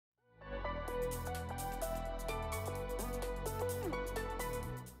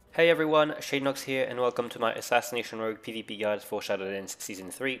Hey everyone, Shadowlands here and welcome to my Assassination Rogue PvP guide for Shadowlands Season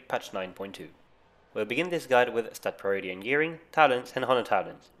 3, Patch 9.2. We'll begin this guide with stat priority and gearing, talents and honor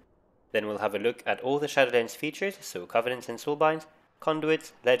talents. Then we'll have a look at all the Shadowlands features, so Covenants and Soulbinds,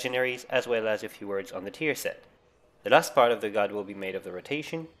 Conduits, Legendaries, as well as a few words on the tier set. The last part of the guide will be made of the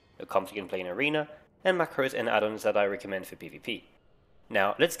rotation, a config and play in arena, and macros and add-ons that I recommend for PvP.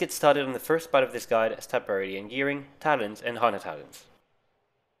 Now, let's get started on the first part of this guide, stat priority and gearing, talents and honor talents.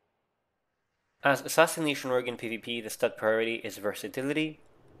 As Assassination Rogue in PvP, the stat priority is Versatility,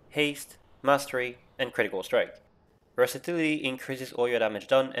 Haste, Mastery, and Critical Strike. Versatility increases all your damage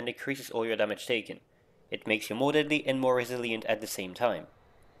done and decreases all your damage taken. It makes you more deadly and more resilient at the same time.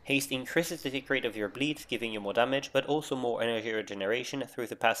 Haste increases the tick rate of your bleeds, giving you more damage, but also more energy regeneration through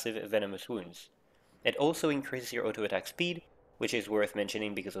the passive Venomous Wounds. It also increases your auto-attack speed, which is worth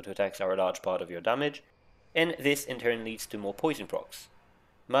mentioning because auto-attacks are a large part of your damage, and this in turn leads to more poison procs.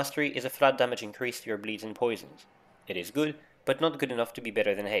 Mastery is a flat damage increase to your bleeds and poisons. It is good, but not good enough to be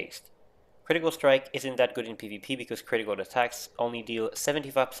better than Haste. Critical Strike isn't that good in PvP because critical attacks only deal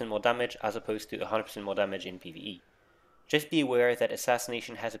 75% more damage as opposed to 100% more damage in PvE. Just be aware that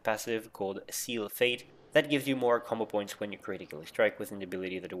Assassination has a passive called Seal Fate that gives you more combo points when you critically strike with an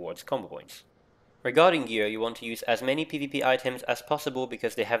ability that awards combo points. Regarding gear, you want to use as many PvP items as possible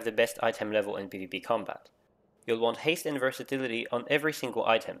because they have the best item level in PvP combat. You'll want Haste and Versatility on every single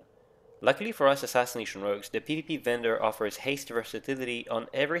item. Luckily for us Assassination Rogues, the PvP vendor offers Haste Versatility on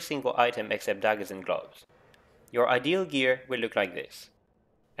every single item except daggers and gloves. Your ideal gear will look like this.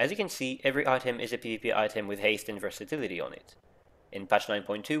 As you can see, every item is a PvP item with Haste and Versatility on it. In patch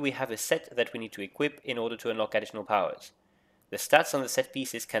 9.2 we have a set that we need to equip in order to unlock additional powers. The stats on the set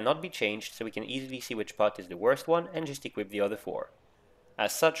pieces cannot be changed, so we can easily see which part is the worst one and just equip the other 4.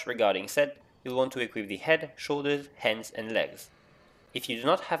 As such, regarding set, you'll want to equip the head, shoulders, hands, and legs. If you do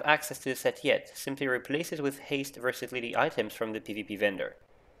not have access to the set yet, simply replace it with Haste Versatility items from the PvP vendor.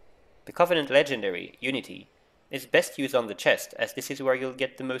 The Covenant Legendary, Unity, is best used on the chest, as this is where you'll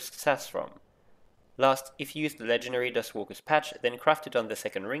get the most stats from. Last, if you use the Legendary Dustwalker's Patch, then craft it on the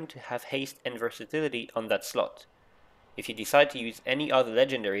second ring to have Haste and Versatility on that slot. If you decide to use any other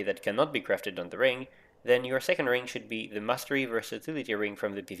Legendary that cannot be crafted on the ring, then your second ring should be the Mastery Versatility ring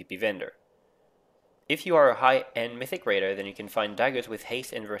from the PvP vendor. If you are a high-end Mythic Raider, then you can find daggers with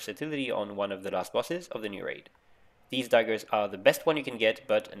Haste and Versatility on one of the last bosses of the new raid. These daggers are the best one you can get,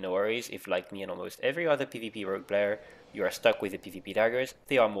 but no worries, if like me and almost every other PvP rogue player, you are stuck with the PvP daggers,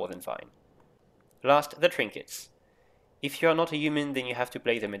 they are more than fine. Last, the trinkets. If you are not a human, then you have to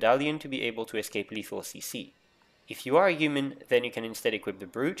play the medallion to be able to escape lethal CC. If you are a human, then you can instead equip the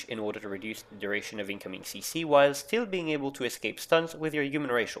brooch in order to reduce the duration of incoming CC while still being able to escape stuns with your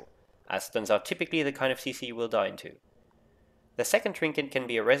human racial, as stuns are typically the kind of CC you will die into. The second trinket can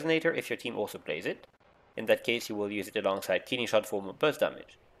be a resonator if your team also plays it. In that case you will use it alongside kidney shot for more burst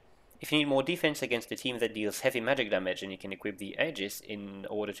damage. If you need more defense against a team that deals heavy magic damage, then you can equip the edges in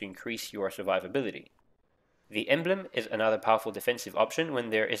order to increase your survivability. The emblem is another powerful defensive option when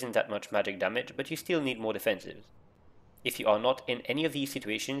there isn't that much magic damage, but you still need more defensives. If you are not in any of these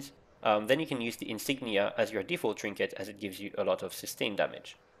situations, then you can use the insignia as your default trinket, as it gives you a lot of sustained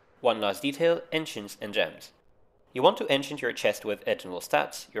damage. One last detail, enchants and gems. You want to enchant your chest with eternal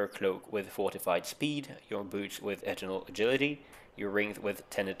stats, your cloak with fortified speed, your boots with eternal agility, your ring with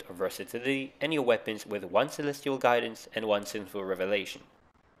tenet of versatility, and your weapons with 1 celestial guidance and 1 sinful revelation.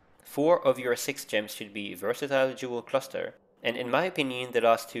 4 of your 6 gems should be versatile jewel cluster, and in my opinion the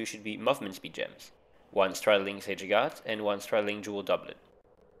last 2 should be movement speed gems, 1 straddling sage agate and 1 straddling jewel doublet.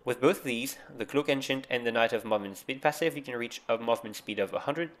 With both these, the Cloak Enchant and the Knight of Movement Speed passive, you can reach a movement speed of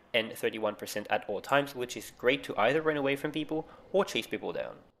 131% at all times, which is great to either run away from people or chase people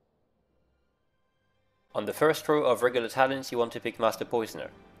down. On the first row of regular talents, you want to pick Master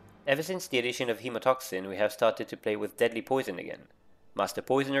Poisoner. Ever since the addition of Hemotoxin, we have started to play with deadly poison again. Master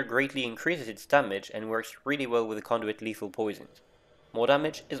Poisoner greatly increases its damage and works really well with the Conduit lethal poisons. More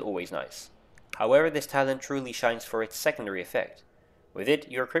damage is always nice. However, this talent truly shines for its secondary effect. With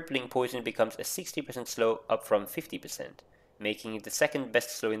it, your crippling poison becomes a 60% slow, up from 50%, making it the second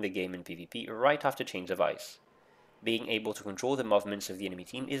best slow in the game in PvP right after Chains of Ice. Being able to control the movements of the enemy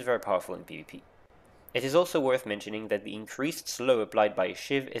team is very powerful in PvP. It is also worth mentioning that the increased slow applied by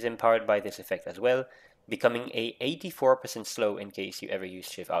Shiv is empowered by this effect as well, becoming a 84% slow in case you ever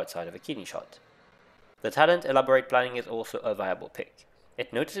use Shiv outside of a kidney shot. The talent Elaborate Planning is also a viable pick.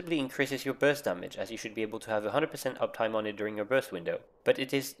 It noticeably increases your burst damage, as you should be able to have 100% uptime on it during your burst window, but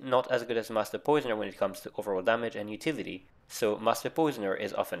it is not as good as Master Poisoner when it comes to overall damage and utility, so Master Poisoner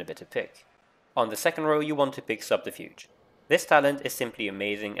is often a better pick. On the second row you want to pick Subterfuge. This talent is simply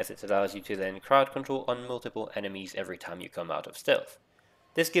amazing as it allows you to land crowd control on multiple enemies every time you come out of stealth.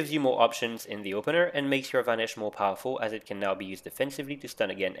 This gives you more options in the opener and makes your Vanish more powerful as it can now be used defensively to stun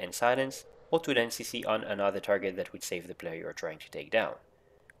again and silence, or to then CC on another target that would save the player you are trying to take down.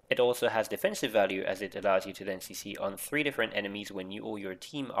 It also has defensive value as it allows you to then CC on 3 different enemies when you or your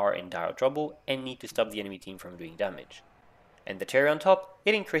team are in dire trouble and need to stop the enemy team from doing damage. And the cherry on top,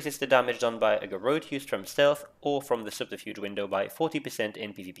 it increases the damage done by a garrote used from stealth or from the subterfuge window by 40%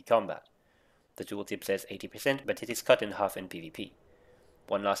 in PvP combat. The tooltip says 80%, but it is cut in half in PvP.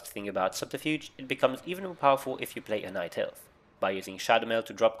 One last thing about subterfuge, it becomes even more powerful if you play a night elf. By using Shadowmail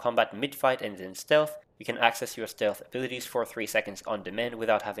to drop combat mid-fight and then stealth, you can access your stealth abilities for 3 seconds on demand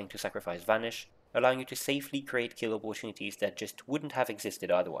without having to sacrifice Vanish, allowing you to safely create kill opportunities that just wouldn't have existed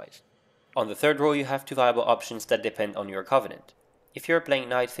otherwise. On the third row you have 2 viable options that depend on your covenant. If you are playing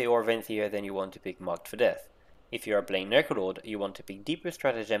Nightfey or Venthyr, then you want to pick Marked for Death. If you are playing Necrolord, you want to pick Deeper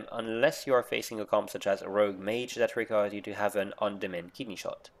Stratagem unless you are facing a comp such as Rogue Mage that requires you to have an on-demand kidney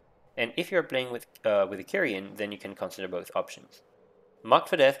shot. And if you are playing with a Kyrian, then you can consider both options. Marked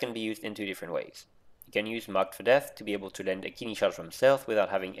for Death can be used in 2 different ways. You can use Marked for Death to be able to land a kidney shot from stealth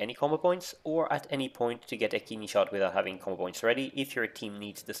without having any combo points, or at any point to get a kidney shot without having combo points ready if your team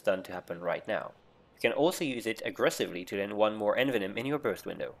needs the stun to happen right now. You can also use it aggressively to land 1 more Envenom in your burst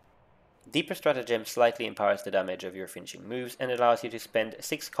window. Deeper Stratagem slightly empowers the damage of your finishing moves and allows you to spend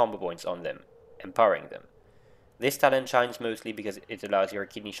 6 combo points on them, empowering them. This talent shines mostly because it allows your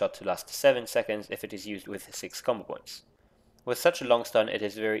kidney shot to last 7 seconds if it is used with 6 combo points. With such a long stun, it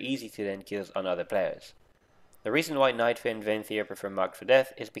is very easy to land kills on other players. The reason why Nightfey and Venthyr prefer Marked for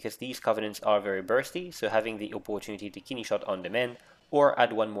Death is because these covenants are very bursty, so having the opportunity to kidney shot on demand or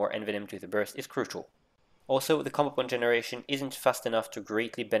add 1 more Envenom to the burst is crucial. Also, the combo point generation isn't fast enough to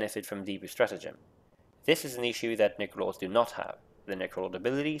greatly benefit from Deeper Stratagem. This is an issue that Necrolords do not have. The Necrolord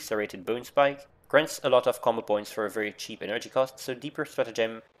ability, Serrated Bone Spike, grants a lot of combo points for a very cheap energy cost, so Deeper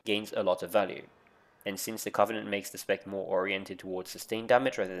Stratagem gains a lot of value. And since the Covenant makes the spec more oriented towards sustained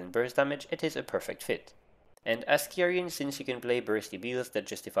damage rather than burst damage, it is a perfect fit. And as Kyrian, since you can play bursty builds that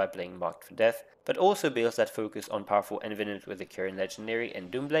justify playing Marked for Death, but also builds that focus on powerful Envenoms with the Kyrian Legendary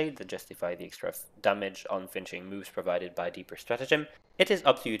and Doomblade that justify the extra damage on finishing moves provided by Deeper Stratagem, it is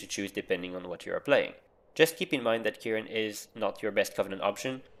up to you to choose depending on what you are playing. Just keep in mind that Kyrian is not your best Covenant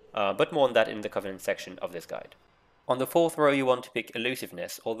option, but more on that in the Covenant section of this guide. On the 4th row you want to pick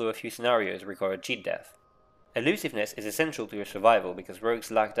Elusiveness, although a few scenarios require cheat death. Elusiveness is essential to your survival because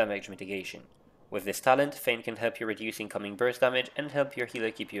rogues lack damage mitigation. With this talent, Feint can help you reduce incoming burst damage and help your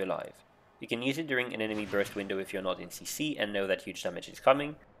healer keep you alive. You can use it during an enemy burst window if you're not in CC and know that huge damage is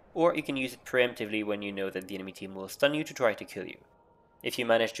coming, or you can use it preemptively when you know that the enemy team will stun you to try to kill you. If you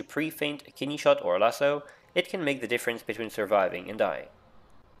manage to pre-feint a kidney shot or a lasso, it can make the difference between surviving and dying.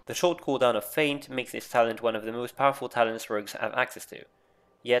 The short cooldown of Feint makes this talent one of the most powerful talents rogues have access to.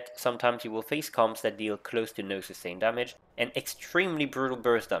 Yet, sometimes you will face comps that deal close to no sustained damage and extremely brutal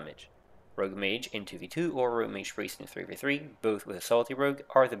burst damage. Rogue Mage in 2v2 or Rogue Mage Priest in 3v3, both with a salty rogue,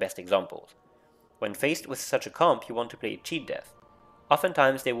 are the best examples. When faced with such a comp, you want to play cheat death.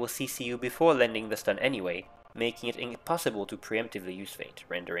 Oftentimes they will CC you before landing the stun anyway, making it impossible to preemptively use Feint,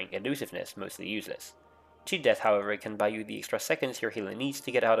 rendering Elusiveness mostly useless. Cheat death, however, can buy you the extra seconds your healer needs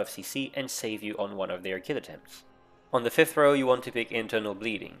to get out of CC and save you on one of their kill attempts. On the 5th row you want to pick Internal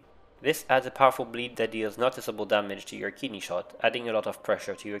Bleeding. This adds a powerful bleed that deals noticeable damage to your kidney shot, adding a lot of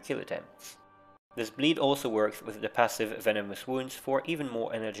pressure to your kill attempts. This bleed also works with the passive Venomous Wounds for even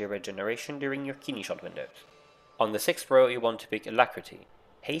more energy regeneration during your kidney shot windows. On the 6th row you want to pick Alacrity.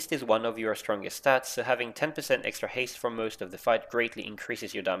 Haste is one of your strongest stats, so having 10% extra haste for most of the fight greatly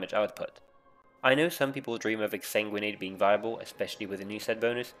increases your damage output. I know some people dream of Exsanguinate being viable, especially with a new set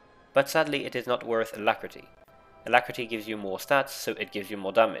bonus, but sadly it is not worth Alacrity. Alacrity gives you more stats, so it gives you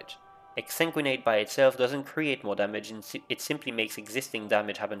more damage. Exsanguinate by itself doesn't create more damage, and it simply makes existing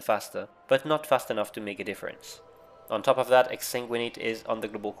damage happen faster, but not fast enough to make a difference. On top of that, Exsanguinate is on the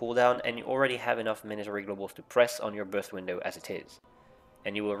global cooldown, and you already have enough mandatory globals to press on your burst window as it is.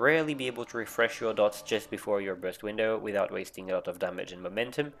 And you will rarely be able to refresh your dots just before your burst window without wasting a lot of damage and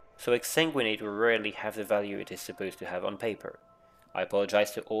momentum, so Exsanguinate will rarely have the value it is supposed to have on paper. I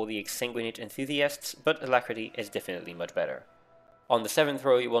apologize to all the Exsanguinate enthusiasts, but Alacrity is definitely much better. On the 7th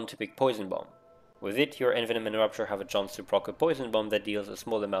row you want to pick Poison Bomb. With it, your Envenom and Rupture have a chance to proc a Poison Bomb that deals a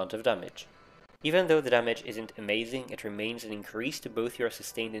small amount of damage. Even though the damage isn't amazing, it remains an increase to both your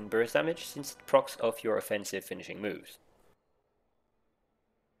sustained and burst damage since it procs off your offensive finishing moves.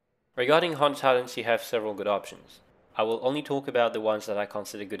 Regarding Hunt talents, you have several good options. I will only talk about the ones that I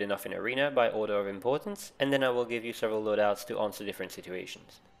consider good enough in Arena by order of importance, and then I will give you several loadouts to answer different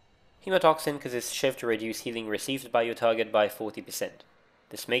situations. Hemotoxin causes Shiv to reduce healing received by your target by 40%.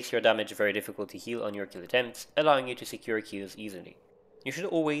 This makes your damage very difficult to heal on your kill attempts, allowing you to secure kills easily. You should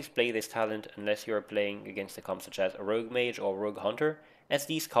always play this talent unless you are playing against a comp such as a Rogue Mage or Rogue Hunter, as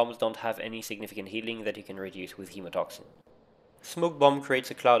these comps don't have any significant healing that you can reduce with Hemotoxin. Smoke Bomb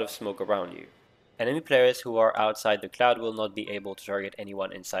creates a cloud of smoke around you. Enemy players who are outside the cloud will not be able to target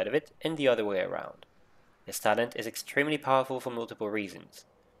anyone inside of it, and the other way around. This talent is extremely powerful for multiple reasons.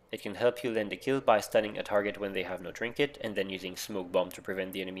 It can help you land a kill by stunning a target when they have no trinket, and then using Smoke Bomb to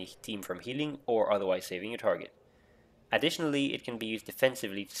prevent the enemy team from healing or otherwise saving your target. Additionally, it can be used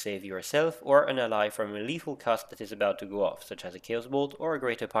defensively to save yourself or an ally from a lethal cast that is about to go off, such as a Chaos Bolt or a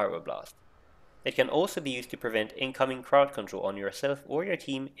Greater Pyroblast. It can also be used to prevent incoming crowd control on yourself or your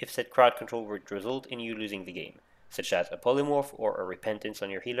team if said crowd control would result in you losing the game, such as a Polymorph or a Repentance on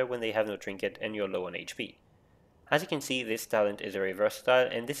your healer when they have no trinket and you're low on HP. As you can see, this talent is very versatile,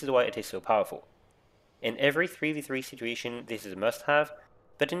 and this is why it is so powerful. In every 3v3 situation this is a must-have,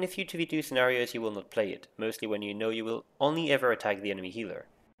 but in a few 2v2 scenarios you will not play it, mostly when you know you will only ever attack the enemy healer.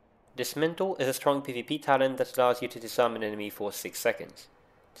 Dismantle is a strong PvP talent that allows you to disarm an enemy for 6 seconds.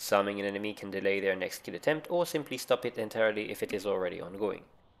 Disarming an enemy can delay their next kill attempt or simply stop it entirely if it is already ongoing.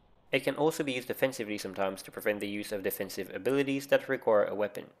 It can also be used defensively sometimes to prevent the use of defensive abilities that require a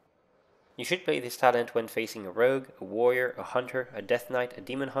weapon. You should play this talent when facing a rogue, a warrior, a hunter, a death knight, a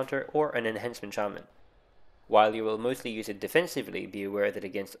demon hunter, or an enhancement shaman. While you will mostly use it defensively, be aware that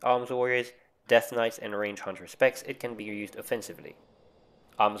against arms warriors, death knights, and range hunter specs it can be used offensively.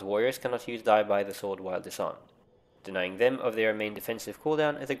 Arms warriors cannot use die by the sword while disarmed. Denying them of their main defensive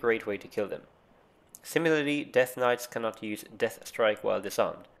cooldown is a great way to kill them. Similarly, death knights cannot use death strike while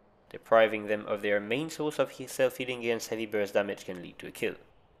disarmed. Depriving them of their main source of self-healing against heavy burst damage can lead to a kill.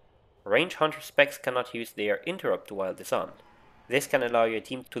 Range hunter specs cannot use their interrupt while disarmed. This can allow your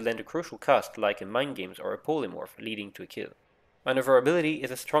team to land a crucial cast like in Mind Games or a Polymorph, leading to a kill. Maneuverability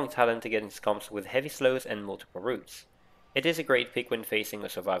is a strong talent against comps with heavy slows and multiple routes. It is a great pick when facing a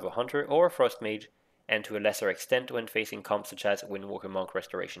Survival Hunter or a Frost Mage, and to a lesser extent when facing comps such as Windwalker Monk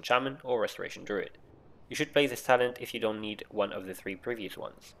Restoration Shaman or Restoration Druid. You should play this talent if you don't need one of the 3 previous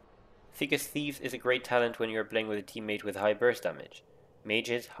ones. Thick as Thieves is a great talent when you are playing with a teammate with high burst damage.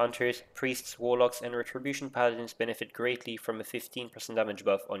 Mages, Hunters, Priests, Warlocks, and Retribution Paladins benefit greatly from a 15% damage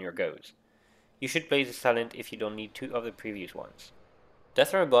buff on your goes. You should play this talent if you don't need 2 of the previous ones.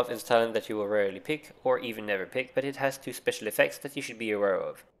 Death Runner buff is a talent that you will rarely pick, or even never pick, but it has 2 special effects that you should be aware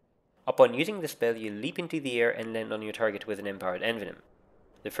of. Upon using the spell, you leap into the air and land on your target with an Empowered Envenom.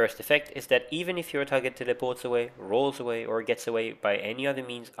 The first effect is that even if your target teleports away, rolls away, or gets away by any other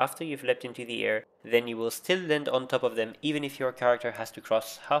means after you've leapt into the air, then you will still land on top of them even if your character has to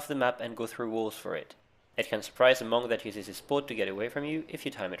cross half the map and go through walls for it. It can surprise a monk that uses his sport to get away from you if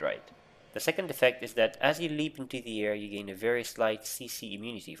you time it right. The second effect is that as you leap into the air, you gain a very slight CC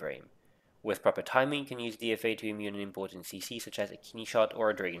immunity frame. With proper timing, you can use DFA to immune an important CC such as a Kidney Shot or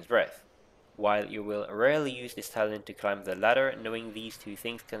a Dragon's Breath. While you will rarely use this talent to climb the ladder, knowing these 2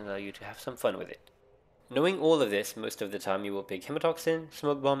 things can allow you to have some fun with it. Knowing all of this, most of the time you will pick Hemotoxin,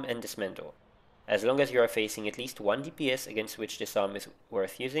 Smoke Bomb, and Dismantle. As long as you are facing at least 1 DPS against which Disarm is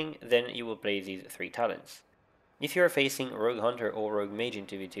worth using, then you will play these 3 talents. If you are facing Rogue Hunter or Rogue Mage in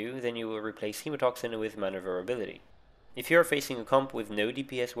 2v2, then you will replace Hemotoxin with Maneuverability. If you are facing a comp with no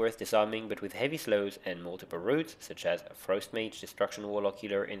DPS worth disarming but with heavy slows and multiple routes, such as a Frost Mage Destruction Warlock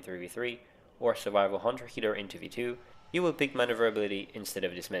healer in 3v3, or Survival Hunter healer in 2v2, you will pick Maneuverability instead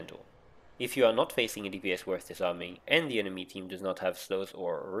of Dismantle. If you are not facing a DPS worth disarming, and the enemy team does not have slows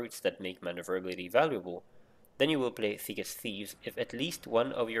or routes that make Maneuverability valuable, then you will play Thick as Thieves if at least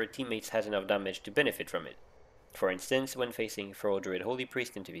one of your teammates has enough damage to benefit from it. For instance, when facing Feral Druid Holy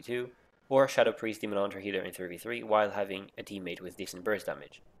Priest in 2v2, or Shadow Priest Demon Hunter healer in 3v3 while having a teammate with decent burst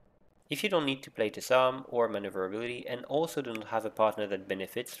damage. If you don't need to play Disarm or Maneuverability and also do not have a partner that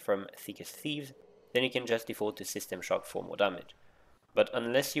benefits from Thick as Thieves, then you can just default to System Shock for more damage. But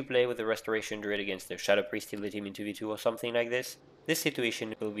unless you play with the Restoration Druid against the Shadow Priest healer team in 2v2 or something like this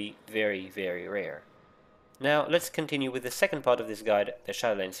situation will be very, very rare. Now let's continue with the second part of this guide, the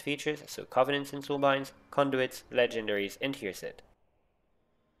Shadowlands features, so Covenants and Soulbinds, Conduits, Legendaries, and Tier Set.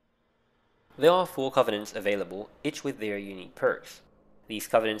 There are 4 Covenants available, each with their unique perks. These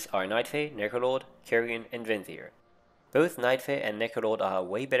Covenants are Nightfae, Necrolord, Carrion, and Venthyr. Both Nightfae and Necrolord are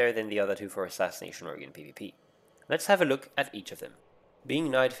way better than the other 2 for Assassination Rogue in PvP. Let's have a look at each of them. Being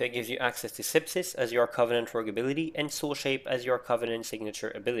Nightfae gives you access to Sepsis as your Covenant Rogue ability and Soul Shape as your Covenant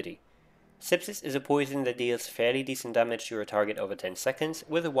signature ability. Sepsis is a poison that deals fairly decent damage to your target over 10 seconds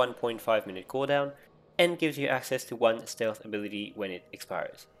with a 1.5 minute cooldown, and gives you access to one stealth ability when it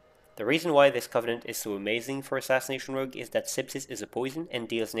expires. The reason why this covenant is so amazing for Assassination Rogue is that Sepsis is a poison and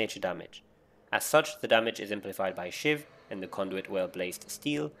deals nature damage. As such, the damage is amplified by Shiv and the Conduit Well-Blazed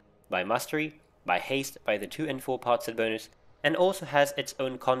Steel, by Mastery, by Haste, by the 2 and 4 part set bonus, and also has its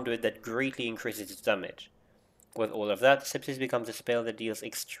own Conduit that greatly increases its damage. With all of that, Sepsis becomes a spell that deals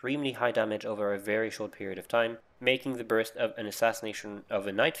extremely high damage over a very short period of time, making the burst of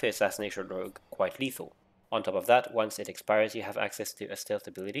a Nightfare Assassination Rogue quite lethal. On top of that, once it expires, you have access to a stealth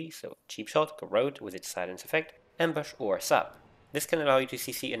ability, so Cheap Shot, Corrode with its silence effect, Ambush, or Sap. This can allow you to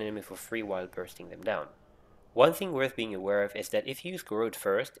CC an enemy for free while bursting them down. One thing worth being aware of is that if you use Corrode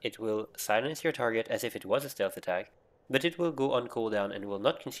first, it will silence your target as if it was a stealth attack, but it will go on cooldown and will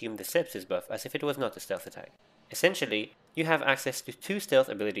not consume the Sepsis buff as if it was not a stealth attack. Essentially, you have access to 2 stealth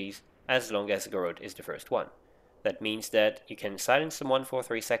abilities as long as Corrode is the first one. That means that you can silence someone for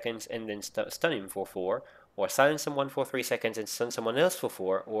 3 seconds and then stun him for 4, or silence someone for 3 seconds and stun someone else for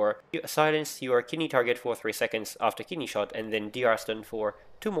 4, or you silence your kidney target for 3 seconds after kidney shot and then DR stun for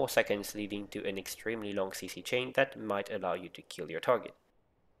 2 more seconds, leading to an extremely long CC chain that might allow you to kill your target.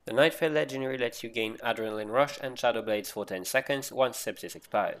 The Nightfare Legendary lets you gain Adrenaline Rush and Shadow Blades for 10 seconds once Sepsis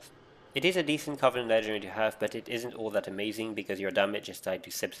expires. It is a decent Covenant Legendary to have, but it isn't all that amazing because your damage is tied to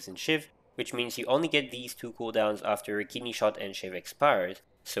Sepsis and Shiv, which means you only get these 2 cooldowns after your kidney shot and Shiv expires,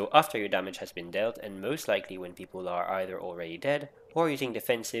 so after your damage has been dealt, and most likely when people are either already dead or using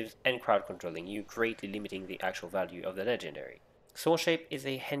defensives and crowd controlling you, greatly limiting the actual value of the Legendary. Soul Shape is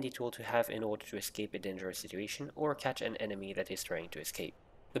a handy tool to have in order to escape a dangerous situation or catch an enemy that is trying to escape.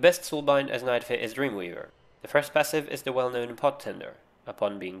 The best Soulbind as Nightfare is Dreamweaver. The first passive is the well-known Pot Tender.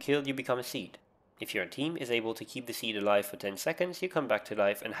 Upon being killed, you become a seed. If your team is able to keep the seed alive for 10 seconds, you come back to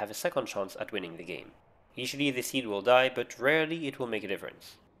life and have a second chance at winning the game. Usually the seed will die, but rarely it will make a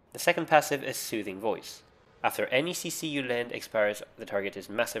difference. The second passive is Soothing Voice. After any CC you land expires, the target is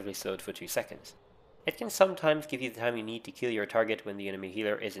massively slowed for 2 seconds. It can sometimes give you the time you need to kill your target when the enemy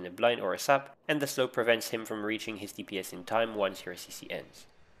healer is in a blind or a sap, and the slow prevents him from reaching his DPS in time once your CC ends.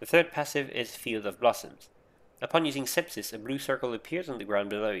 The third passive is Field of Blossoms. Upon using Sepsis, a blue circle appears on the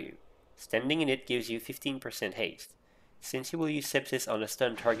ground below you. Standing in it gives you 15% haste. Since you will use Sepsis on a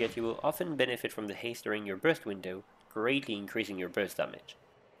stunned target, you will often benefit from the haste during your burst window, greatly increasing your burst damage.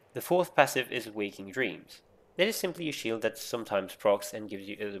 The fourth passive is Waking Dreams. That is simply a shield that sometimes procs and gives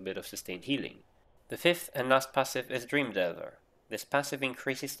you a little bit of sustained healing. The fifth and last passive is Dream Delver. This passive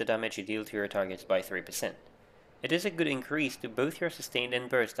increases the damage you deal to your targets by 3%. It is a good increase to both your sustained and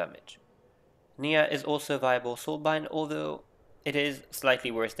burst damage. Nia is also a viable Soulbind, although it is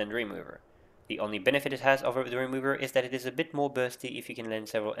slightly worse than Dreamweaver. The only benefit it has over Dreamweaver is that it is a bit more bursty if you can land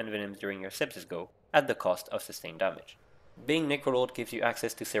several envenoms during your Sepsis go, at the cost of sustained damage. Being Necrolord gives you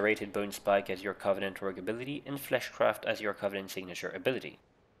access to Serrated Bone Spike as your Covenant Rogue ability and Fleshcraft as your Covenant Signature ability.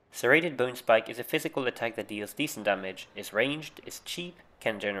 Serrated Bone Spike is a physical attack that deals decent damage, is ranged, is cheap,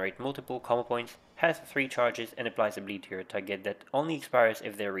 can generate multiple combo points, has 3 charges, and applies a bleed to your target that only expires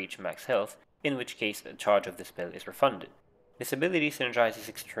if they reach max health, in which case a charge of the spell is refunded. This ability synergizes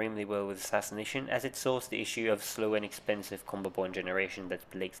extremely well with Assassination as it solves the issue of slow and expensive combo point generation that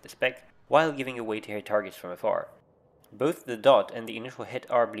plagues the spec, while giving a way to hit targets from afar. Both the dot and the initial hit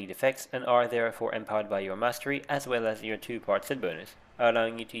are bleed effects and are therefore empowered by your mastery as well as your 2-part set bonus,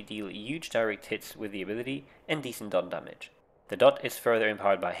 allowing you to deal huge direct hits with the ability and decent dot damage. The dot is further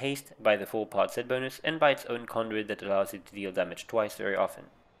empowered by haste, by the 4-part set bonus, and by its own conduit that allows it to deal damage twice very often.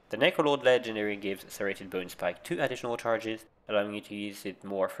 The Necrolord Legendary gives Serrated Bone Spike 2 additional charges, allowing you to use it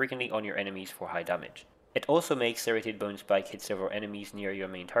more frequently on your enemies for high damage. It also makes Serrated Bone Spike hit several enemies near your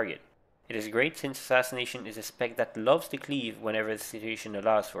main target. It is great since Assassination is a spec that loves to cleave whenever the situation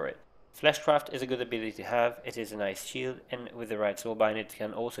allows for it. Fleshcraft is a good ability to have, it is a nice shield, and with the right Soulbind it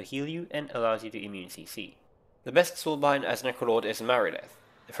can also heal you and allows you to immune CC. The best Soulbind as Necrolord is Marileth.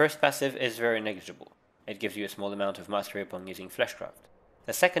 The first passive is very negligible. It gives you a small amount of mastery upon using Fleshcraft.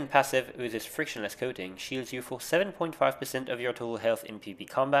 The second passive, uses Frictionless Coating, shields you for 7.5% of your total health in PvP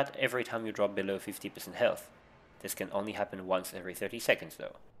combat every time you drop below 50% health. This can only happen once every 30 seconds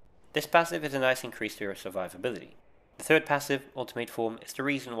though. This passive is a nice increase to your survivability. The third passive, Ultimate Form, is the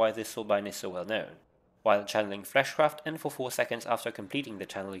reason why this Soulbind is so well known. While channeling Fleshcraft, and for 4 seconds after completing the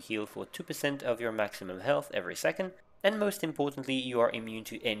channel, you heal for 2% of your maximum health every second, and most importantly you are immune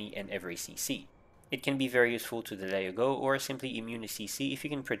to any and every CC. It can be very useful to delay a go or simply immune a CC if you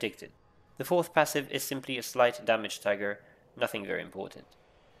can predict it. The fourth passive is simply a slight damage stagger, nothing very important.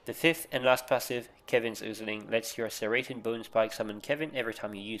 The fifth and last passive, Kevin's Oozling, lets your Serrated Bone Spike summon Kevin every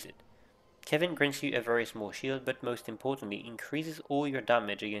time you use it. Kevin grants you a very small shield, but most importantly increases all your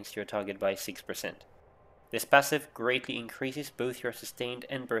damage against your target by 6%. This passive greatly increases both your sustained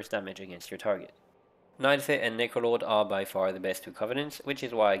and burst damage against your target. Nightfare and Necrolord are by far the best two covenants, which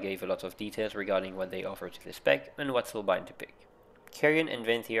is why I gave a lot of details regarding what they offer to the spec and what Soulbind to pick. Carrion and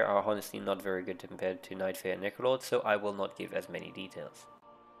Venthyr are honestly not very good compared to Nightfare and Necrolord, so I will not give as many details.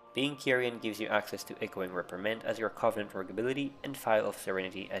 Being Carrion gives you access to Echoing Reprimand as your Covenant Rogue ability and File of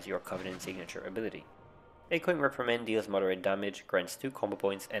Serenity as your Covenant signature ability. Echoing Reprimand deals moderate damage, grants 2 combo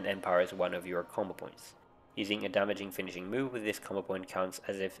points, and empowers 1 of your combo points. Using a damaging finishing move with this combo point counts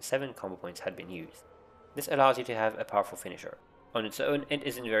as if 7 combo points had been used. This allows you to have a powerful finisher. On its own, it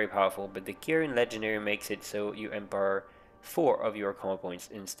isn't very powerful, but the Carrion Legendary makes it so you empower 4 of your combo points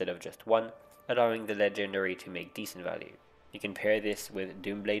instead of just 1, allowing the Legendary to make decent value. You can pair this with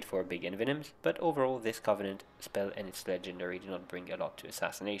Doomblade for big envenoms, but overall this Covenant spell and its Legendary do not bring a lot to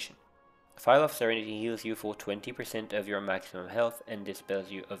Assassination. File of Serenity heals you for 20% of your maximum health and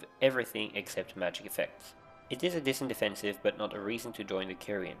dispels you of everything except magic effects. It is a decent defensive, but not a reason to join the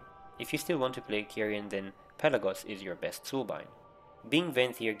Carrion. If you still want to play Carrion, then Pelagos is your best Soulbind. Being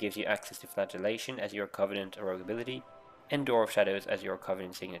Venthyr gives you access to Flagellation as your Covenant Rogue ability, and Door of Shadows as your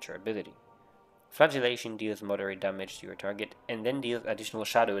Covenant signature ability. Flagellation deals moderate damage to your target, and then deals additional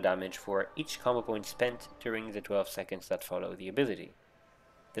shadow damage for each combo point spent during the 12 seconds that follow the ability.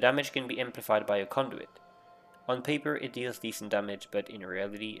 The damage can be amplified by a Conduit. On paper it deals decent damage, but in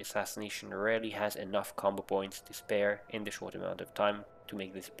reality Assassination rarely has enough combo points to spare in the short amount of time to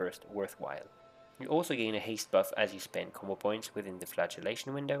make this burst worthwhile. You also gain a haste buff as you spend combo points within the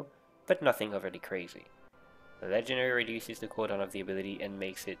Flagellation window, but nothing overly crazy. The Legendary reduces the cooldown of the ability and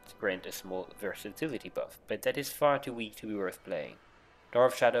makes it grant a small versatility buff, but that is far too weak to be worth playing. Door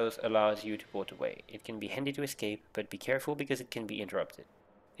of Shadows allows you to port away. It can be handy to escape, but be careful because it can be interrupted.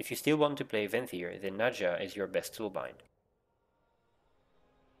 If you still want to play Venthyr, then Nadja is your best Soulbind.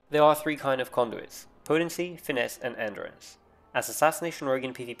 There are 3 kinds of Conduits: Potency, Finesse, and Endurance. As Assassination Rogue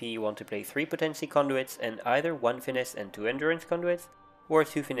in PvP you want to play 3 Potency Conduits and either 1 Finesse and 2 Endurance Conduits, or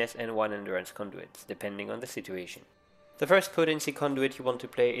 2 Finesse and 1 Endurance Conduits, depending on the situation. The first Potency Conduit you want to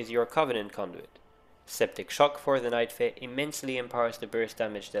play is your Covenant Conduit. Septic Shock for the Nightfare immensely empowers the burst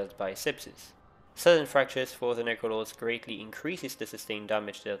damage dealt by Sepsis. Sudden Fractures for the Necrolords greatly increases the sustained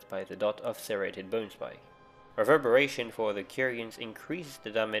damage dealt by the dot of Serrated Bone Spike. Reverberation for the Kyrians increases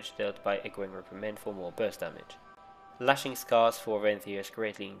the damage dealt by Echoing Reprimand for more burst damage. Lashing Scars for Venthyrs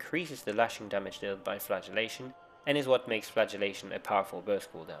greatly increases the lashing damage dealt by Flagellation, and is what makes Flagellation a powerful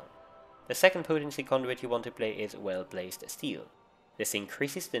burst cooldown. The second Potency Conduit you want to play is Well-Placed Steel. This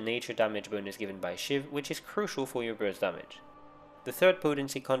increases the nature damage bonus given by Shiv, which is crucial for your burst damage. The third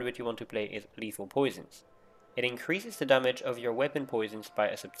Potency Conduit you want to play is Lethal Poisons. It increases the damage of your weapon poisons by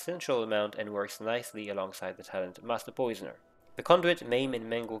a substantial amount and works nicely alongside the talent Master Poisoner. The Conduit Maim and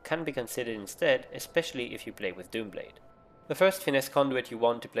Mangle can be considered instead, especially if you play with Doomblade. The first Finesse Conduit you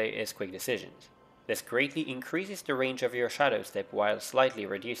want to play is Quick Decisions. This greatly increases the range of your Shadow Step while slightly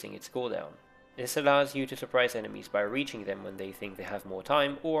reducing its cooldown. This allows you to surprise enemies by reaching them when they think they have more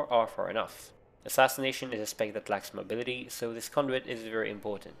time or are far enough. Assassination is a spec that lacks mobility, so this Conduit is very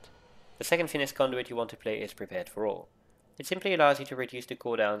important. The second Finesse Conduit you want to play is Prepared for All. It simply allows you to reduce the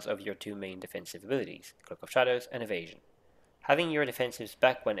cooldowns of your 2 main defensive abilities, Cloak of Shadows and Evasion. Having your defensives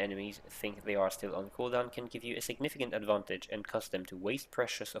back when enemies think they are still on cooldown can give you a significant advantage and cause them to waste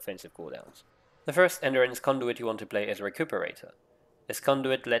precious offensive cooldowns. The first Endurance Conduit you want to play is Recuperator. This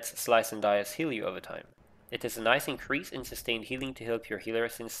Conduit lets Slice and Dice heal you over time. It is a nice increase in sustained healing to help your healer,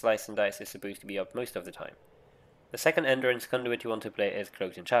 since Slice and Dice is supposed to be up most of the time. The second Endurance Conduit you want to play is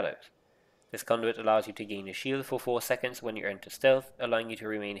Cloaked in Shadows. This Conduit allows you to gain a shield for 4 seconds when you enter stealth, allowing you to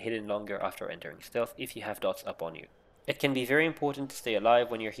remain hidden longer after entering stealth if you have dots up on you. It can be very important to stay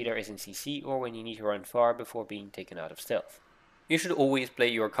alive when your healer is in CC or when you need to run far before being taken out of stealth. You should always play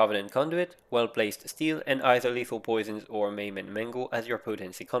your Covenant Conduit, Well-Placed Steel, and either Lethal Poisons or Maim and Mangle as your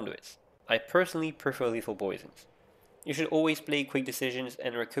Potency Conduits. I personally prefer Lethal Poisons. You should always play Quick Decisions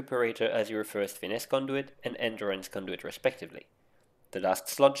and Recuperator as your first Finesse Conduit and Endurance Conduit respectively. The last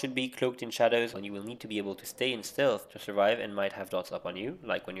slot should be Cloaked in Shadows, when you will need to be able to stay in stealth to survive and might have dots up on you,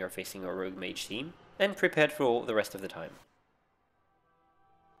 like when you are facing a rogue mage team, and Prepared for All the rest of the time.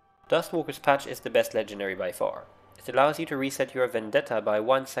 Dustwalker's Patch is the best legendary by far. It allows you to reset your Vendetta by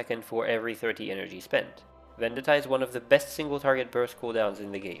 1 second for every 30 energy spent. Vendetta is one of the best single target burst cooldowns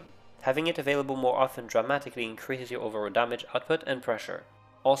in the game. Having it available more often dramatically increases your overall damage output and pressure.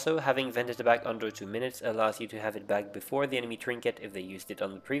 Also, having Vendetta back under 2 minutes allows you to have it back before the enemy trinket if they used it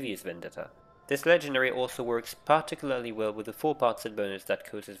on the previous Vendetta. This legendary also works particularly well with the 4-part set bonus that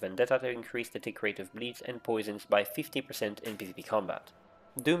causes Vendetta to increase the tick rate of bleeds and poisons by 50% in PvP combat.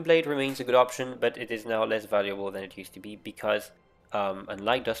 Doomblade remains a good option, but it is now less valuable than it used to be because,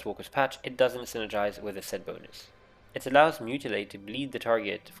 unlike Dustwalker's patch, it doesn't synergize with the set bonus. It allows Mutilate to bleed the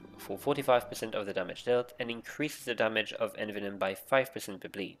target for 45% of the damage dealt and increases the damage of Envenom by 5% per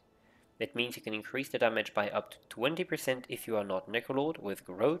bleed. That means you can increase the damage by up to 20% if you are not Necrolord with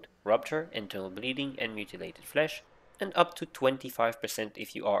Growth, Rupture, Internal Bleeding and Mutilated Flesh, and up to 25%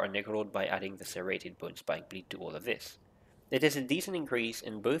 if you are a Necrolord by adding the Serrated Bone Spike Bleed to all of this. It is a decent increase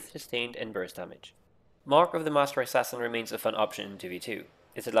in both sustained and burst damage. Mark of the Master Assassin remains a fun option in 2v2.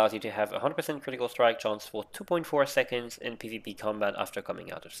 It allows you to have 100% critical strike chance for 2.4 seconds in PvP combat after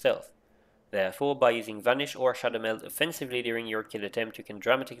coming out of stealth. Therefore, by using Vanish or Shadow Meld offensively during your kill attempt, you can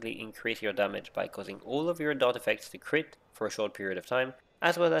dramatically increase your damage by causing all of your dot effects to crit for a short period of time,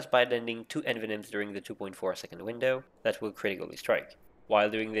 as well as by landing 2 Envenoms during the 2.4 second window that will critically strike. While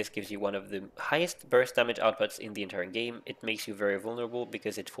doing this gives you one of the highest burst damage outputs in the entire game, it makes you very vulnerable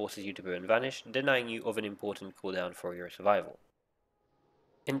because it forces you to burn Vanish, denying you of an important cooldown for your survival.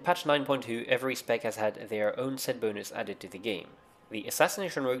 In patch 9.2, every spec has had their own set bonus added to the game. The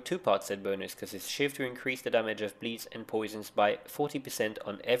Assassination Rogue 2-part set bonus causes Shiv to increase the damage of bleeds and poisons by 40%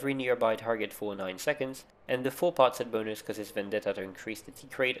 on every nearby target for 9 seconds, and the 4-part set bonus causes Vendetta to increase the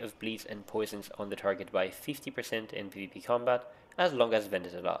tick rate of bleeds and poisons on the target by 50% in PvP combat, as long as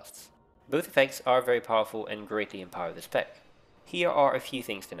Vendetta lasts. Both effects are very powerful and greatly empower the spec. Here are a few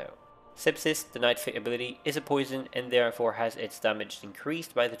things to know. Sepsis, the Night Fit ability, is a poison and therefore has its damage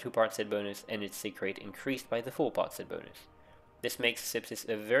increased by the 2-part set bonus and its tick rate increased by the 4-part set bonus. This makes Sepsis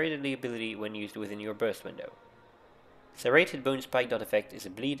a very deadly ability when used within your burst window. Serrated Bone Spike dot effect is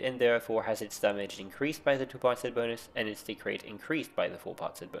a bleed and therefore has its damage increased by the 2-part set bonus and its tick rate increased by the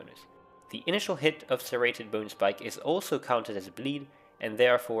 4-part set bonus. The initial hit of Serrated Bone Spike is also counted as a bleed and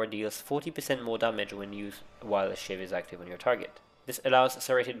therefore deals 40% more damage when used while a Shiv is active on your target. This allows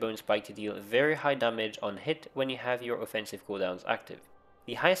Serrated Bone Spike to deal very high damage on hit when you have your offensive cooldowns active.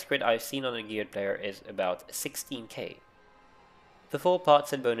 The highest crit I've seen on a geared player is about 16k. The 4-part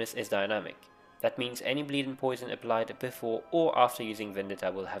set bonus is dynamic. That means any bleed and poison applied before or after using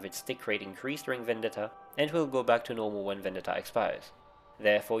Vendetta will have its tick rate increase during Vendetta and will go back to normal when Vendetta expires.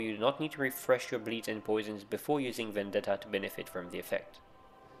 Therefore, you do not need to refresh your bleeds and poisons before using Vendetta to benefit from the effect.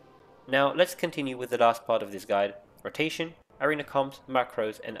 Now let's continue with the last part of this guide: rotation, arena comps,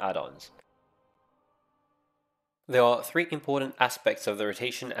 macros, and add-ons. There are 3 important aspects of the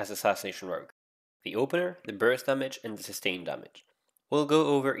rotation as Assassination Rogue: the opener, the burst damage, and the sustained damage. We'll go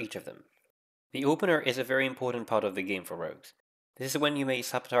over each of them. The opener is a very important part of the game for rogues. This is when you may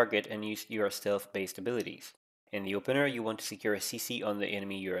sub target and use your stealth-based abilities. In the opener, you want to secure a CC on the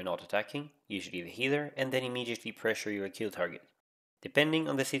enemy you are not attacking, usually the healer, and then immediately pressure your kill target. Depending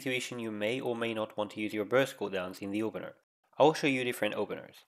on the situation, you may or may not want to use your burst cooldowns in the opener. I'll show you different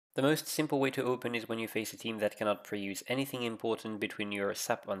openers. The most simple way to open is when you face a team that cannot pre-use anything important between your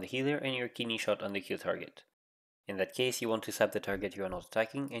sap on the healer and your kidney shot on the kill target. In that case, you want to sap the target you are not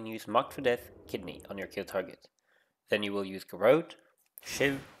attacking and use Marked for Death, Kidney on your kill target. Then you will use Corrode,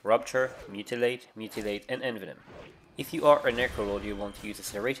 Shiv, Rupture, Mutilate, and Envenom. If you are a Necrolord, you want to use a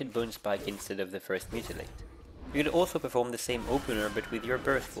Serrated Bone Spike instead of the first Mutilate. You could also perform the same opener but with your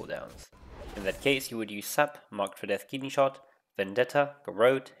burst cooldowns. In that case, you would use Sap, Marked for Death Kidney Shot, Vendetta,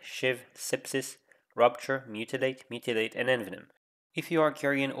 Corrode, Shiv, Sepsis, Rupture, Mutilate, and Envenom. If you are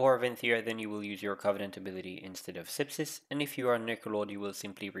Carrion or Venthyr, then you will use your Covenant ability instead of Sepsis, and if you are Necrolord, you will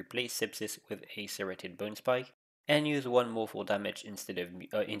simply replace Sepsis with a Serrated Bone Spike, and use one more full damage instead of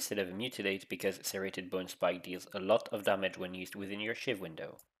Mutilate, because Serrated Bone Spike deals a lot of damage when used within your Shiv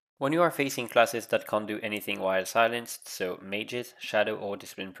window. When you are facing classes that can't do anything while silenced, so mages, shadow or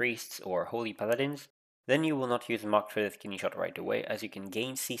disciplined priests, or holy paladins, then you will not use Marked for Death Kidney Shot right away, as you can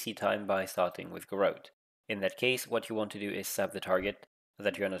gain CC time by starting with Corrode. In that case, what you want to do is sap the target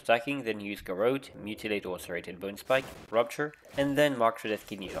that you are not attacking, then use Corrode, Mutilate or Serrated Bone Spike, Rupture, and then Marked for Death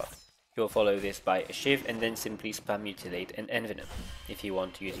Kidney Shot. You'll follow this by a Shiv and then simply spam Mutilate and Envenom. If you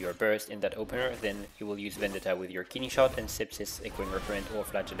want to use your burst in that opener, then you will use Vendetta with your Kidney Shot and Sepsis, Echoing Reprimand or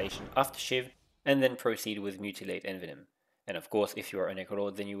Flagellation after Shiv, and then proceed with Mutilate and Envenom. And of course, if you are a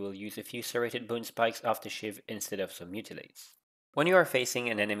Necrolord, then you will use a few Serrated Bone Spikes after Shiv instead of some Mutilates. When you are facing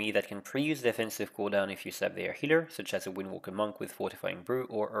an enemy that can pre-use defensive cooldown if you sap their healer, such as a Windwalker Monk with Fortifying Brew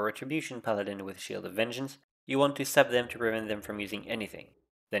or a Retribution Paladin with Shield of Vengeance, you want to sap them to prevent them from using anything.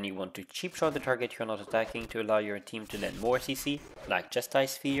 Then you want to cheap shot the target you are not attacking to allow your team to land more CC, like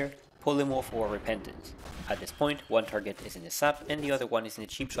Chastise Sphere, Polymorph or Repentance. At this point, one target is in the sap and the other one is in a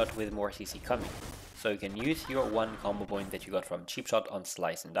cheap shot with more CC coming. So you can use your one combo point that you got from cheap shot on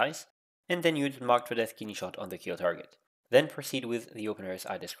Slice and Dice, and then use Marked for Death Kidney Shot on the kill target. Then proceed with the openers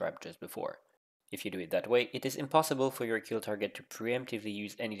I described just before. If you do it that way, it is impossible for your kill target to preemptively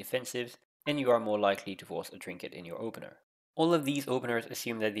use any defensives, and you are more likely to force a trinket in your opener. All of these openers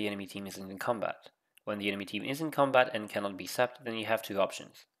assume that the enemy team isn't in combat. When the enemy team is in combat and cannot be sapped, then you have two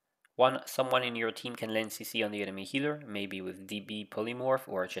options. One, someone in your team can lend CC on the enemy healer, maybe with DB Polymorph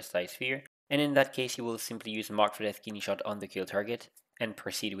or a Chastised Sphere, and in that case you will simply use Mark for Death Kidney Shot on the kill target, and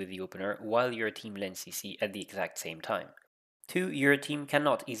proceed with the opener while your team lends CC at the exact same time. 2. Your team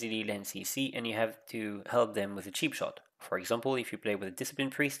cannot easily lend CC and you have to help them with a cheap shot. For example, if you play with a Discipline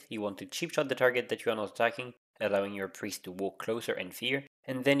Priest, you want to cheap shot the target that you are not attacking, allowing your priest to walk closer and fear,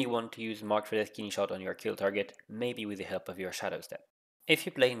 and then you want to use Mark for Death Kidney Shot on your kill target, maybe with the help of your Shadow Step. If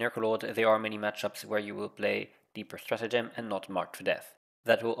you play Necrolord, there are many matchups where you will play Deeper Stratagem and not Marked for Death.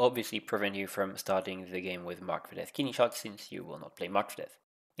 That will obviously prevent you from starting the game with Marked for Death Kidney Shot since you will not play Marked for Death.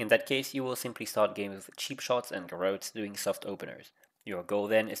 In that case, you will simply start game with cheap shots and garrotes doing soft openers. Your goal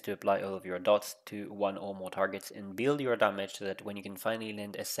then is to apply all of your dots to one or more targets and build your damage so that when you can finally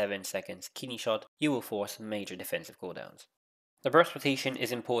land a 7 seconds kidney shot, you will force major defensive cooldowns. The burst rotation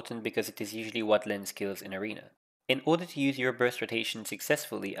is important because it is usually what lends kills in Arena. In order to use your burst rotation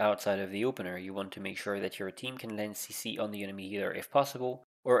successfully outside of the opener, you want to make sure that your team can lend CC on the enemy healer if possible,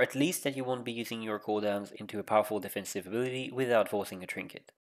 or at least that you won't be using your cooldowns into a powerful defensive ability without forcing a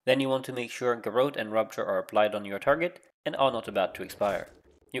trinket. Then you want to make sure Garrote and Rupture are applied on your target and are not about to expire.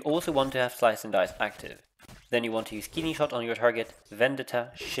 You also want to have Slice and Dice active. Then you want to use Kidney Shot on your target, Vendetta,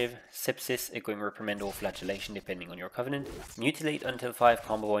 Shiv, Sepsis, Echoing Reprimand or Flagellation depending on your covenant, Mutilate until 5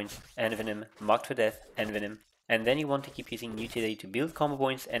 combo points, Envenom, Marked for Death, Envenom, and then you want to keep using Mutilate to build combo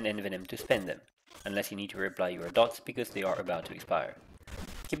points and Envenom to spend them, unless you need to reapply your dots because they are about to expire.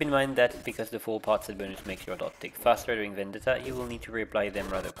 Keep in mind that because the full part set bonus makes your dot tick faster during Vendetta, you will need to reapply them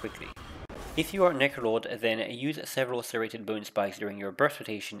rather quickly. If you are Necrolord, then use several serrated bone spikes during your burst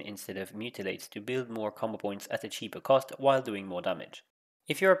rotation instead of mutilates to build more combo points at a cheaper cost while doing more damage.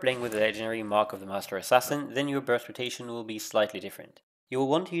 If you are playing with the legendary Mark of the Master Assassin, then your burst rotation will be slightly different. You will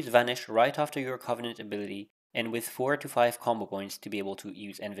want to use Vanish right after your Covenant ability and with 4 to 5 combo points to be able to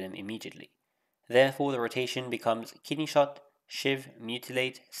use Envenom immediately. Therefore the rotation becomes Kidney Shot, Shiv,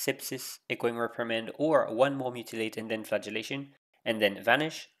 Mutilate, Sepsis, Echoing Reprimand, or one more Mutilate and then Flagellation, and then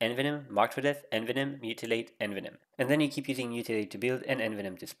Vanish, Envenom, Marked for Death, Envenom, Mutilate, Envenom. And then you keep using Mutilate to build and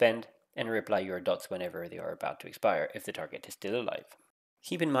Envenom to spend, and reapply your dots whenever they are about to expire if the target is still alive.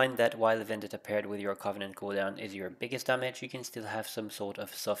 Keep in mind that while Vendetta paired with your Covenant cooldown is your biggest damage, you can still have some sort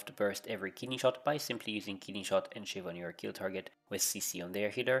of soft burst every Kidney Shot by simply using Kidney Shot and Shiv on your kill target with CC on their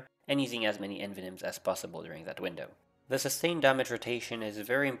healer, and using as many Envenoms as possible during that window. The sustained damage rotation is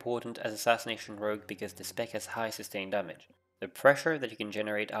very important as Assassination Rogue because the spec has high sustained damage. The pressure that you can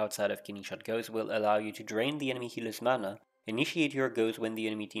generate outside of Kidney Shot goes will allow you to drain the enemy healer's mana, initiate your goes when the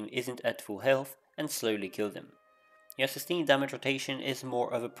enemy team isn't at full health, and slowly kill them. Your sustained damage rotation is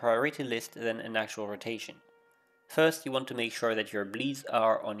more of a priority list than an actual rotation. First, you want to make sure that your bleeds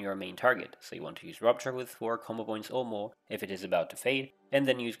are on your main target, so you want to use Rupture with 4 combo points or more if it is about to fade, and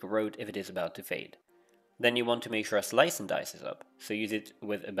then use Garrote if it is about to fade. Then you want to make sure Slice and Dice is up, so use it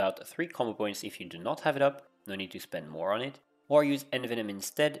with about 3 combo points if you do not have it up, no need to spend more on it, or use Envenom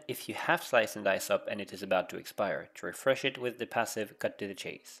instead if you have Slice and Dice up and it is about to expire, to refresh it with the passive Cut to the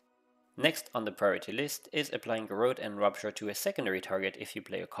Chase. Next on the priority list is applying Garrote and Rupture to a secondary target if you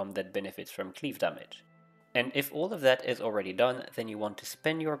play a comp that benefits from cleave damage. And if all of that is already done, then you want to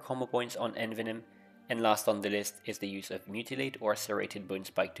spend your combo points on Envenom, and last on the list is the use of Mutilate or Serrated Bone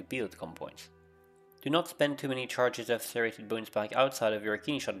Spike to build combo points. Do not spend too many charges of Serrated Bone Spike outside of your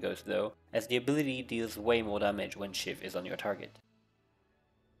Kidney Shot Ghost though, as the ability deals way more damage when Shiv is on your target.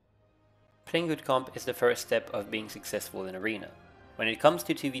 Playing good comp is the first step of being successful in Arena. When it comes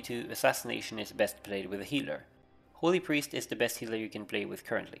to 2v2, Assassination is best played with a healer. Holy Priest is the best healer you can play with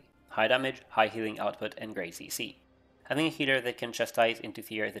currently. High damage, high healing output, and great CC. Having a healer that can chastise into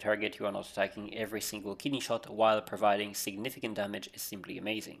fear the target you are not attacking every single Kidney Shot while providing significant damage is simply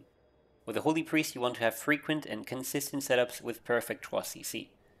amazing. With a Holy Priest you want to have frequent and consistent setups with perfect cross CC.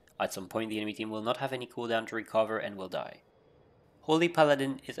 At some point the enemy team will not have any cooldown to recover and will die. Holy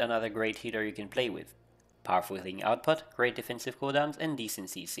Paladin is another great healer you can play with. Powerful healing output, great defensive cooldowns, and decent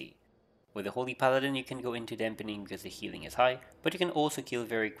CC. With the Holy Paladin you can go into dampening because the healing is high, but you can also kill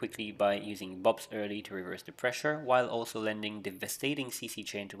very quickly by using Bobs early to reverse the pressure, while also lending devastating CC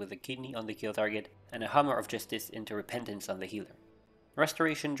chain with a kidney on the kill target and a Hammer of Justice into Repentance on the healer.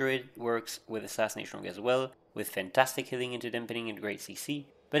 Restoration Druid works with Assassination Rogue as well, with fantastic healing into dampening and great CC,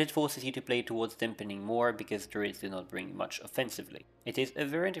 but it forces you to play towards dampening more because druids do not bring much offensively. It is a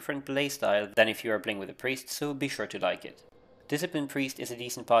very different playstyle than if you are playing with a priest, so be sure to like it. Disciplined Priest is a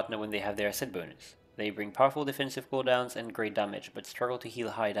decent partner when they have their asset bonus. They bring powerful defensive cooldowns and great damage, but struggle to heal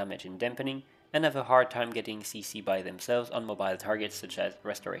high damage in dampening, and have a hard time getting CC by themselves on mobile targets such as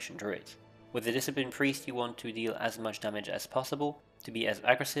Restoration Druids. With the Disciplined Priest you want to deal as much damage as possible, to be as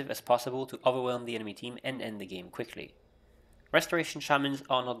aggressive as possible to overwhelm the enemy team and end the game quickly. Restoration Shamans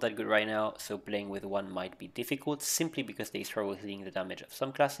are not that good right now, so playing with one might be difficult simply because they struggle hitting the damage of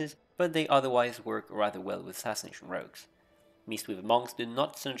some classes, but they otherwise work rather well with Assassination Rogues. Mistweaver Monks do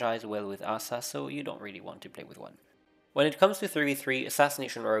not synergize well with Asa, so you don't really want to play with one. When it comes to 3v3,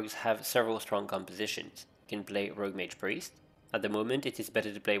 Assassination Rogues have several strong compositions. You can play Rogue Mage Priest. At the moment it is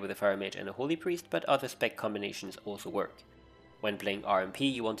better to play with a Fire Mage and a Holy Priest, but other spec combinations also work. When playing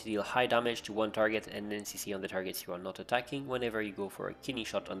RMP, you want to deal high damage to one target and then CC on the targets you are not attacking whenever you go for a kidney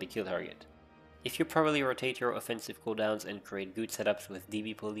shot on the kill target. If you properly rotate your offensive cooldowns and create good setups with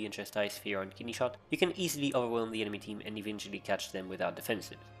DB Pulley and Chastised Sphere on kidney shot, you can easily overwhelm the enemy team and eventually catch them without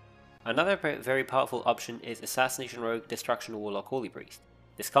defensives. Another very powerful option is Assassination Rogue Destruction Warlock Holy Priest.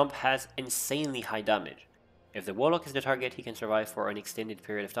 This comp has insanely high damage. If the Warlock is the target, he can survive for an extended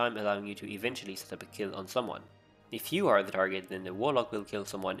period of time, allowing you to eventually set up a kill on someone. If you are the target, then the Warlock will kill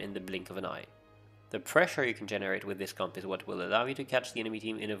someone in the blink of an eye. The pressure you can generate with this comp is what will allow you to catch the enemy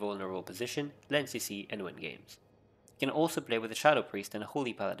team in a vulnerable position, land CC and win games. You can also play with a Shadow Priest and a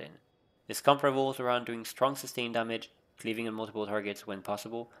Holy Paladin. This comp revolves around doing strong sustained damage, cleaving on multiple targets when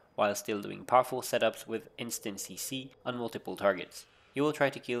possible, while still doing powerful setups with instant CC on multiple targets. You will try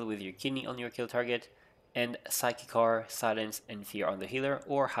to kill with your kidney on your kill target, and Psychic Car, Silence and Fear on the healer,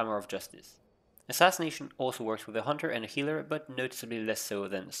 or Hammer of Justice. Assassination also works with a Hunter and a Healer, but noticeably less so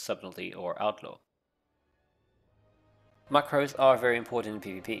than Subtlety or Outlaw. Macros are very important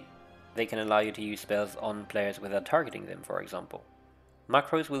in PvP. They can allow you to use spells on players without targeting them, for example.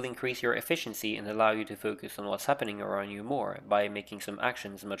 Macros will increase your efficiency and allow you to focus on what's happening around you more by making some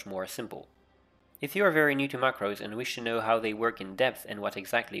actions much more simple. If you are very new to macros and wish to know how they work in depth and what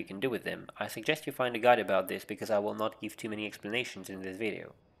exactly you can do with them, I suggest you find a guide about this because I will not give too many explanations in this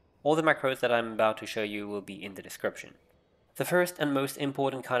video. All the macros that I'm about to show you will be in the description. The first and most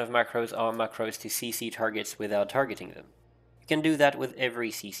important kind of macros are macros to CC targets without targeting them. You can do that with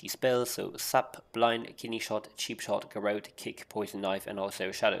every CC spell, so Sap, Blind, Kidney Shot, Cheap Shot, Garrote, Kick, Poison Knife and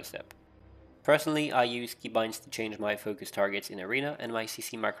also Shadow Step. Personally, I use keybinds to change my focus targets in Arena and my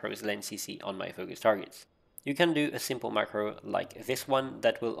CC macros lend CC on my focus targets. You can do a simple macro like this one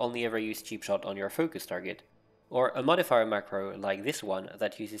that will only ever use Cheap Shot on your focus target, or a modifier macro like this one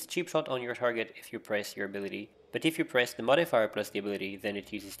that uses Cheap Shot on your target if you press your ability, but if you press the modifier plus the ability, then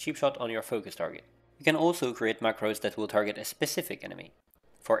it uses Cheap Shot on your focus target. You can also create macros that will target a specific enemy.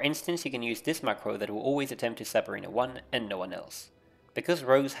 For instance, you can use this macro that will always attempt to sap Arena 1 and no one else. Because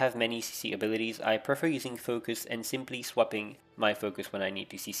rogues have many CC abilities, I prefer using focus and simply swapping my focus when I need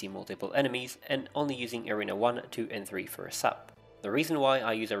to CC multiple enemies and only using Arena 1, 2 and 3 for a sap. The reason why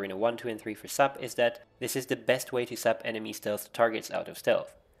I use Arena 1, 2 and 3 for sap is that this is the best way to sap enemy stealth targets out of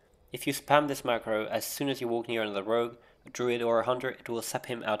stealth. If you spam this macro as soon as you walk near another rogue, a druid or a hunter, it will sap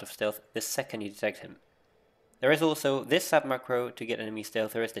him out of stealth the second you detect him. There is also this sap macro to get enemy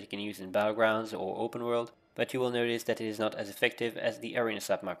stealthers that you can use in battlegrounds or open world, but you will notice that it is not as effective as the arena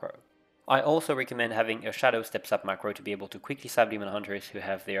sap macro. I also recommend having a shadow step sap macro to be able to quickly sap demon hunters who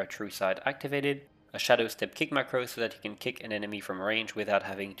have their true side activated, a shadow step kick macro so that you can kick an enemy from range without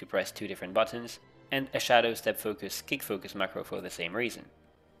having to press two different buttons, and a shadow step focus kick focus macro for the same reason.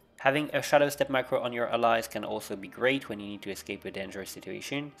 Having a shadow step macro on your allies can also be great when you need to escape a dangerous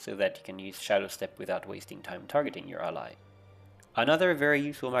situation, so that you can use shadow step without wasting time targeting your ally. Another very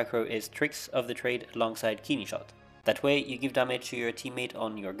useful macro is Tricks of the Trade alongside Kidney Shot. That way you give damage to your teammate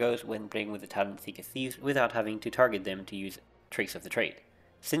on your goes when playing with the talent Thick as Thieves without having to target them to use Tricks of the Trade.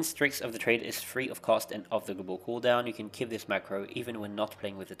 Since Tricks of the Trade is free of cost and of the global cooldown, you can keep this macro even when not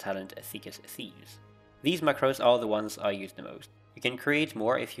playing with the talent Thick as Thieves. These macros are the ones I use the most. You can create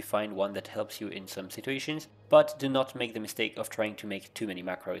more if you find one that helps you in some situations, but do not make the mistake of trying to make too many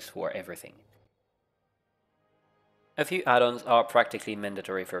macros for everything. A few add-ons are practically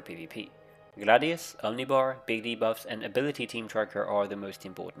mandatory for PvP. Gladius, Omnibar, Big debuffs and Ability Team Tracker are the most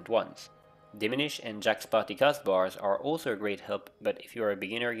important ones. Diminish and Jack's Party Cast bars are also a great help, but if you are a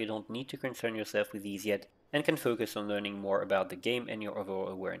beginner you don't need to concern yourself with these yet and can focus on learning more about the game and your overall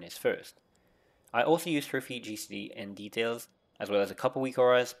awareness first. I also use Trophy, GCD and Details, as well as a couple weak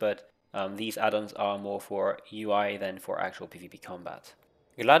auras, but These add-ons are more for UI than for actual PvP combat.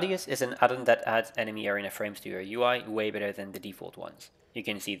 Gladius is an add-on that adds enemy arena frames to your UI way better than the default ones. You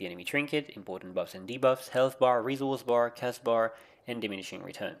can see the enemy trinket, important buffs and debuffs, health bar, resource bar, cast bar, and diminishing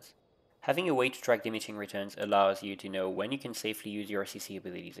returns. Having a way to track diminishing returns allows you to know when you can safely use your CC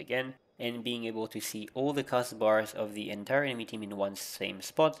abilities again, and being able to see all the cast bars of the entire enemy team in one same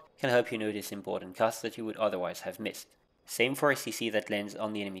spot can help you notice important casts that you would otherwise have missed. Same for a CC that lands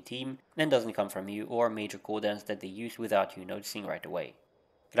on the enemy team and doesn't come from you, or major cooldowns that they use without you noticing right away.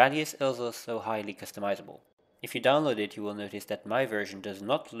 Gladius is also highly customizable. If you download it, you will notice that my version does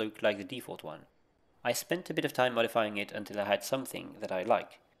not look like the default one. I spent a bit of time modifying it until I had something that I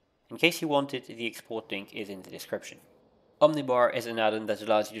like. In case you want it, the export link is in the description. Omnibar is an add-on that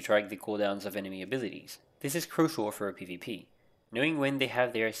allows you to track the cooldowns of enemy abilities. This is crucial for a PvP. Knowing when they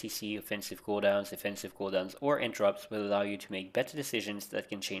have their CC, offensive cooldowns, or interrupts will allow you to make better decisions that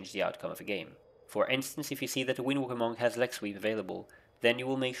can change the outcome of a game. For instance, if you see that a Windwalker Monk has leg sweep available, then you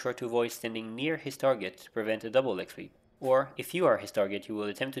will make sure to avoid standing near his target to prevent a double leg sweep. Or, if you are his target, you will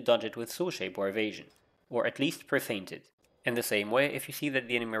attempt to dodge it with Soul Shape or Evasion, or at least pre-feint it. In the same way, if you see that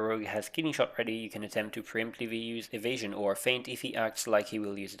the enemy rogue has Kidney Shot ready, you can attempt to preemptively use Evasion or Feint if he acts like he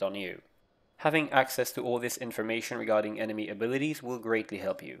will use it on you. Having access to all this information regarding enemy abilities will greatly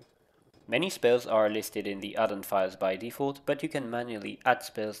help you. Many spells are listed in the add-on files by default, but you can manually add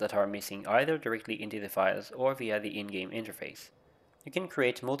spells that are missing either directly into the files or via the in-game interface. You can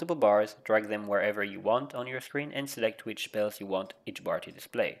create multiple bars, drag them wherever you want on your screen, and select which spells you want each bar to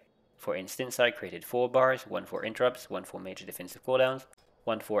display. For instance, I created 4 bars, one for interrupts, one for major defensive cooldowns,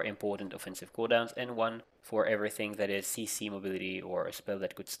 one for important offensive cooldowns, and one for everything that is CC mobility or a spell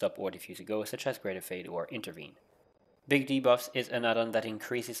that could stop or defuse a go, such as Greater Fade or Intervene. Big Debuffs is an add-on that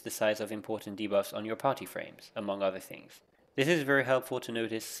increases the size of important debuffs on your party frames, among other things. This is very helpful to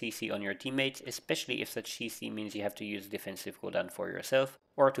notice CC on your teammates, especially if such CC means you have to use defensive cooldown for yourself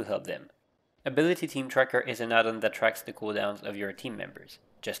or to help them. Ability Team Tracker is an add-on that tracks the cooldowns of your team members.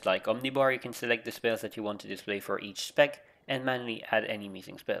 Just like Omnibar, you can select the spells that you want to display for each spec and manually add any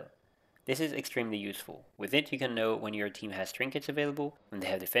missing spell. This is extremely useful. With it, you can know when your team has trinkets available, when they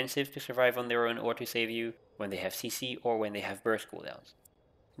have defensive to survive on their own or to save you, when they have CC, or when they have burst cooldowns.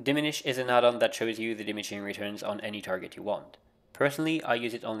 Diminish is an add-on that shows you the diminishing returns on any target you want. Personally, I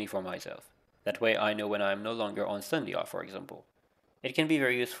use it only for myself. That way I know when I am no longer on stun DR, for example. It can be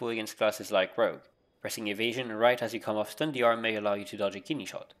very useful against classes like Rogue. Pressing Evasion right as you come off stun DR may allow you to dodge a Kidney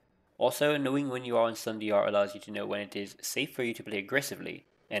Shot. Also, knowing when you are on stun DR allows you to know when it is safe for you to play aggressively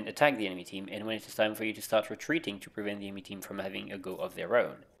and attack the enemy team, and when it is time for you to start retreating to prevent the enemy team from having a go of their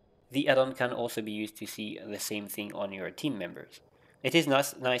own. The add-on can also be used to see the same thing on your team members. It is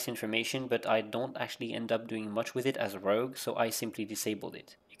nice information, but I don't actually end up doing much with it as a rogue, so I simply disabled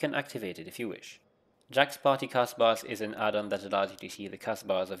it. You can activate it if you wish. Jack's Party Cast Bars is an add-on that allows you to see the cast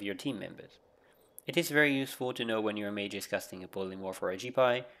bars of your team members. It is very useful to know when your mage is casting a polymorph or a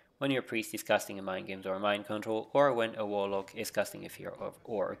GPI, when your priest is casting a mind games or a mind control, or when a warlock is casting a fear of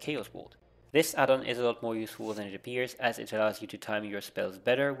or a chaos bolt. This add-on is a lot more useful than it appears, as it allows you to time your spells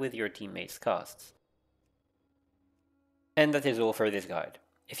better with your teammates' casts. And that is all for this guide.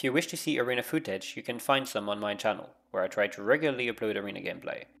 If you wish to see arena footage, you can find some on my channel, where I try to regularly upload arena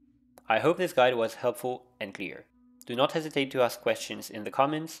gameplay. I hope this guide was helpful and clear. Do not hesitate to ask questions in the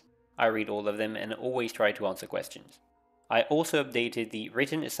comments. I read all of them and always try to answer questions. I also updated the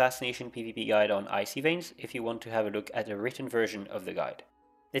written Assassination PvP guide on Icy Veins if you want to have a look at a written version of the guide.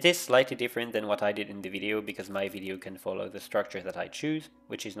 It is slightly different than what I did in the video because my video can follow the structure that I choose,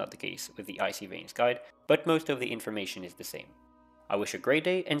 which is not the case with the Icy Veins guide, but most of the information is the same. I wish you a great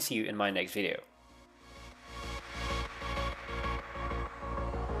day and see you in my next video.